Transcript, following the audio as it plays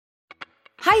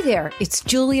Hi there, it's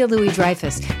Julia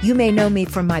Louis-Dreyfus. You may know me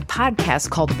from my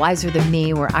podcast called Wiser Than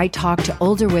Me, where I talk to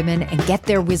older women and get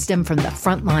their wisdom from the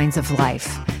front lines of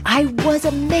life. I was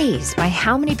amazed by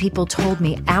how many people told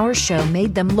me our show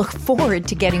made them look forward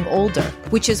to getting older,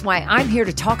 which is why I'm here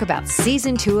to talk about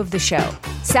season 2 of the show.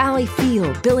 Sally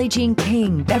Field, Billie Jean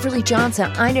King, Beverly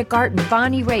Johnson, Ina Garten,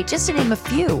 Bonnie Raitt, just to name a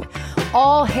few.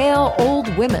 All hail old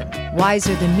women.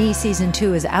 Wiser Than Me season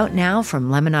 2 is out now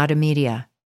from Lemonada Media.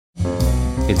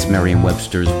 It's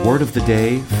Merriam-Webster's Word of the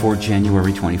Day for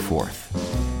January 24th.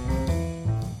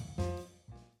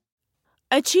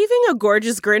 Achieving a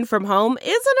gorgeous grin from home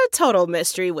isn't a total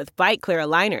mystery with Bite Clear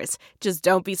aligners. Just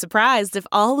don't be surprised if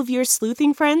all of your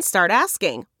sleuthing friends start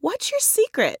asking, "What's your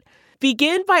secret?"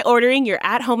 Begin by ordering your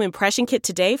at-home impression kit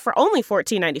today for only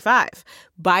 $14.95.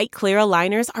 Bite Clear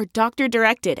aligners are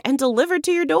doctor-directed and delivered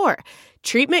to your door.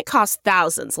 Treatment costs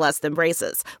thousands less than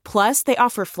braces. Plus, they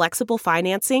offer flexible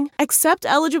financing, accept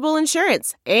eligible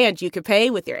insurance, and you can pay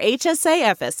with your HSA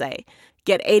FSA.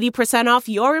 Get 80% off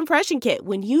your impression kit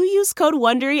when you use code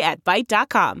WONDERY at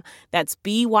Byte.com. That's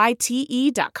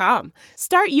BYTE.com.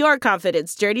 Start your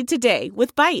confidence journey today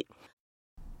with Byte.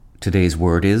 Today's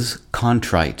word is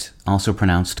contrite, also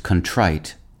pronounced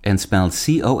contrite, and spelled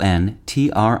C-O-N-T-R-I-T-E.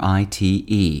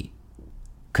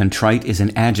 Contrite is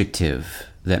an adjective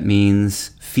that means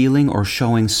feeling or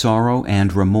showing sorrow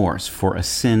and remorse for a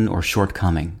sin or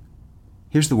shortcoming.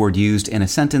 Here's the word used in a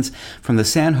sentence from the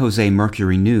San Jose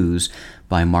Mercury News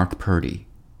by Mark Purdy.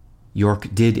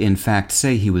 York did in fact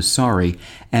say he was sorry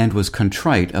and was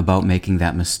contrite about making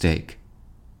that mistake.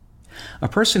 A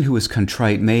person who is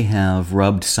contrite may have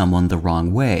rubbed someone the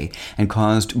wrong way and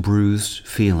caused bruised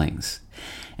feelings.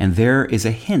 And there is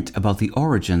a hint about the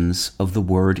origins of the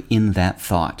word in that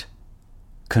thought.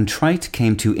 Contrite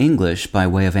came to English by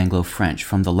way of Anglo-French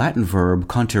from the Latin verb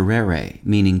conterere,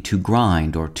 meaning to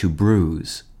grind or to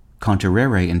bruise.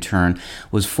 Conterere, in turn,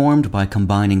 was formed by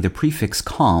combining the prefix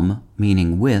com,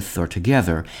 meaning with or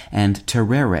together, and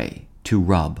terere, to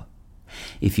rub.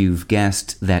 If you've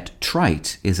guessed that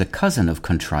trite is a cousin of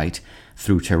contrite,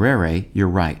 through terere, you're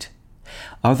right.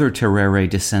 Other terere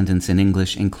descendants in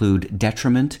English include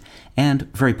detriment and,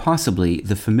 very possibly,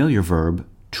 the familiar verb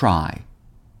try.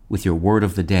 With your word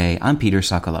of the day, I'm Peter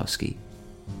Sokolowski.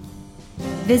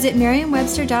 Visit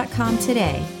Merriam-Webster.com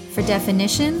today for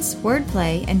definitions,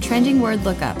 wordplay, and trending word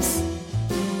lookups.